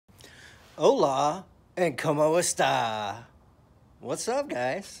Hola and como esta? What's up,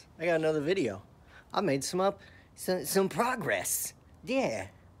 guys? I got another video. I made some progress. Yeah.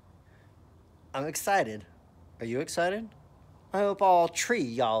 I'm excited. Are you excited? I hope all three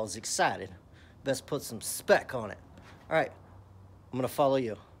y'all's excited. Best put some spec on it. All right, I'm gonna follow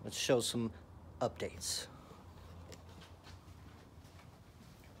you. Let's show some updates.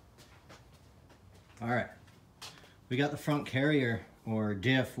 All right, we got the front carrier or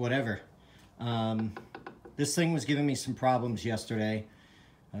diff, whatever. This thing was giving me some problems yesterday.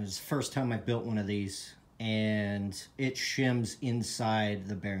 It was the first time I built one of these, and it shims inside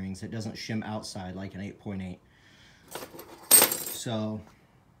the bearings. It doesn't shim outside like an 8.8. So,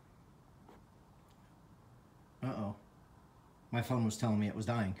 my phone was telling me it was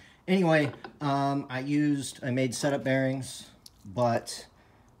dying. Anyway, I made setup bearings, but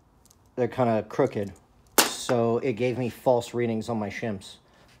they're kind of crooked. So it gave me false readings on my shims.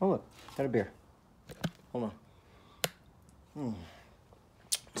 Oh look, got a beer. Hold on.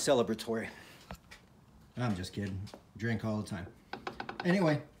 Celebratory. I'm just kidding. Drink all the time.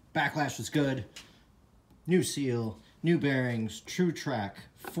 Anyway, backlash was good. New seal, new bearings, true track,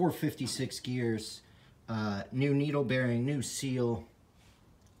 456 gears, new needle bearing, new seal,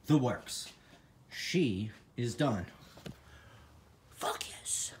 the works. She is done. Fuck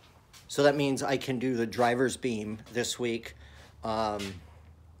yes. So that means I can do the driver's beam this week.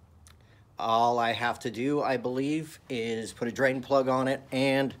 All I have to do, I believe, is put a drain plug on it,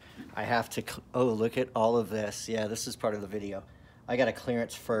 and I have to, oh, look at all of this. Yeah, this is part of the video. I got a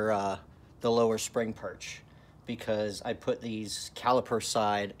clearance for the lower spring perch because I put these caliper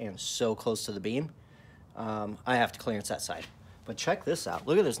side and so close to the beam. I have to clearance that side. But check this out.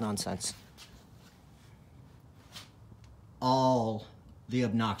 Look at this nonsense. All the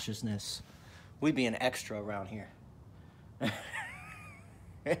obnoxiousness. We'd be an extra around here.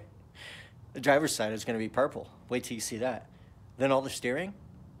 The driver's side is going to be purple. Wait till you see that. Then all the steering,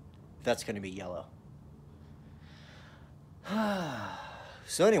 that's going to be yellow.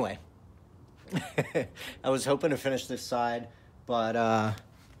 So anyway, I was hoping to finish this side, but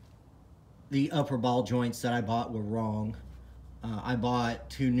the upper ball joints that I bought were wrong. I bought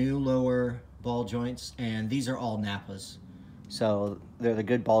two new lower ball joints, and these are all Napas. So they're the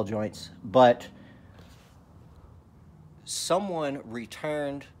good ball joints. But someone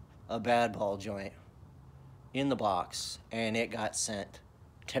returned a bad ball joint in the box, and it got sent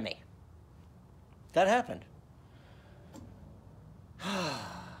to me. That happened.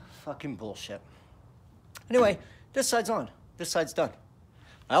 Fucking bullshit. Anyway, this side's on. This side's done.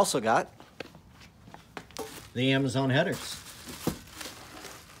 I also got the Amazon headers.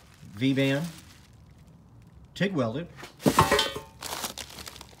 V-band, TIG welded.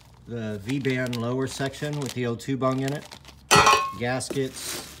 The V-band lower section with the O2 bung in it.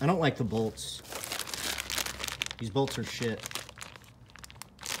 Gaskets. I don't like the bolts. These bolts are shit.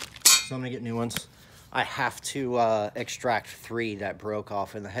 So I'm gonna get new ones. I have to extract 3 that broke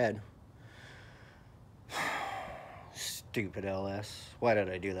off in the head. Stupid LS. Why did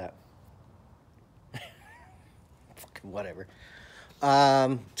I do that? Fucking whatever.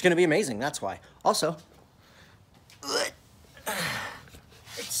 It's gonna be amazing, that's why. Also, let's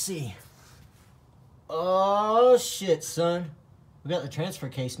see. Oh shit, son. We got the transfer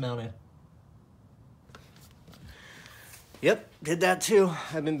case mounted. Yep, did that too.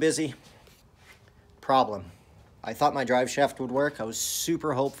 I've been busy. Problem. I thought my drive shaft would work. I was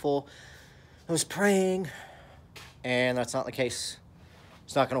super hopeful. I was praying. And that's not the case.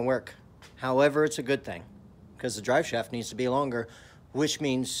 It's not going to work. However, it's a good thing. Because the drive shaft needs to be longer, which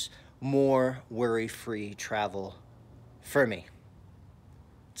means more worry-free travel for me.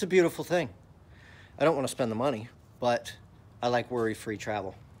 It's a beautiful thing. I don't want to spend the money, but I like worry-free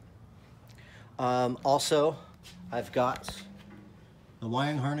travel. Also, I've got the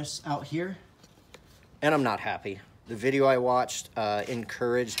wiring harness out here, and I'm not happy. The video I watched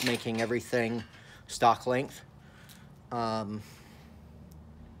encouraged making everything stock length, and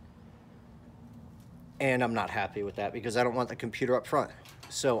I'm not happy with that because I don't want the computer up front.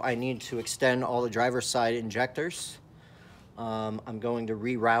 So I need to extend all the driver's side injectors. I'm going to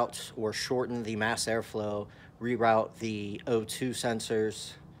reroute or shorten the mass airflow, reroute the O2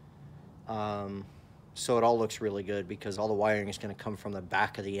 sensors, so it all looks really good because all the wiring is going to come from the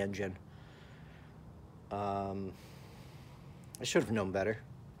back of the engine. I should have known better.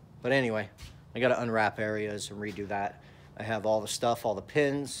 But anyway, I got to unwrap areas and redo that. I have all the stuff, all the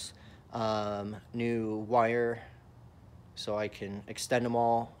pins, new wire, so I can extend them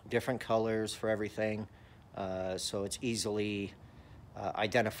all, different colors for everything, so it's easily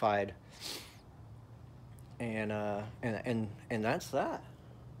identified. And that's that.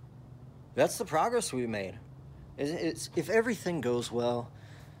 that's the progress we made. If everything goes well,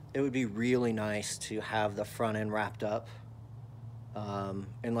 it would be really nice to have the front end wrapped up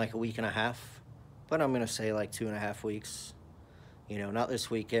in like a week and a half. But I'm going to say like 2.5 weeks. You know, not this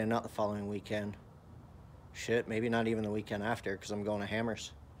weekend, not the following weekend. Shit, maybe not even the weekend after, because I'm going to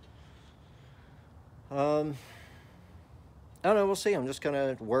Hammers. I don't know, we'll see. I'm just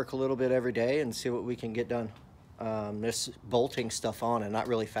going to work a little bit every day and see what we can get done. This bolting stuff on and not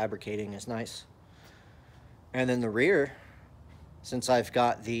really fabricating is nice. And then the rear, since I've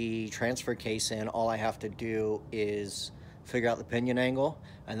got the transfer case in, all I have to do is figure out the pinion angle,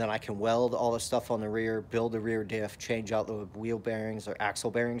 and then I can weld all the stuff on the rear, build the rear diff, change out the wheel bearings, or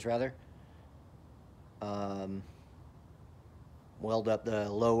axle bearings rather. Weld up the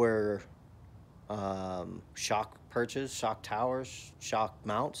lower shock perches, shock towers, shock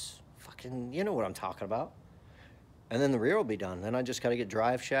mounts. Fucking, you know what I'm talking about. And then the rear will be done. Then I just got to get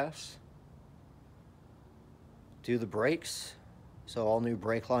drive shafts, do the brakes, so all new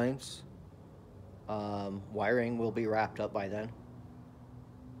brake lines. Wiring will be wrapped up by then.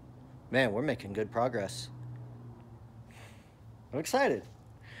 Man, we're making good progress. I'm excited.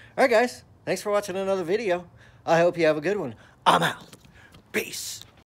 All right, guys. Thanks for watching another video. I hope you have a good one. I'm out. Peace.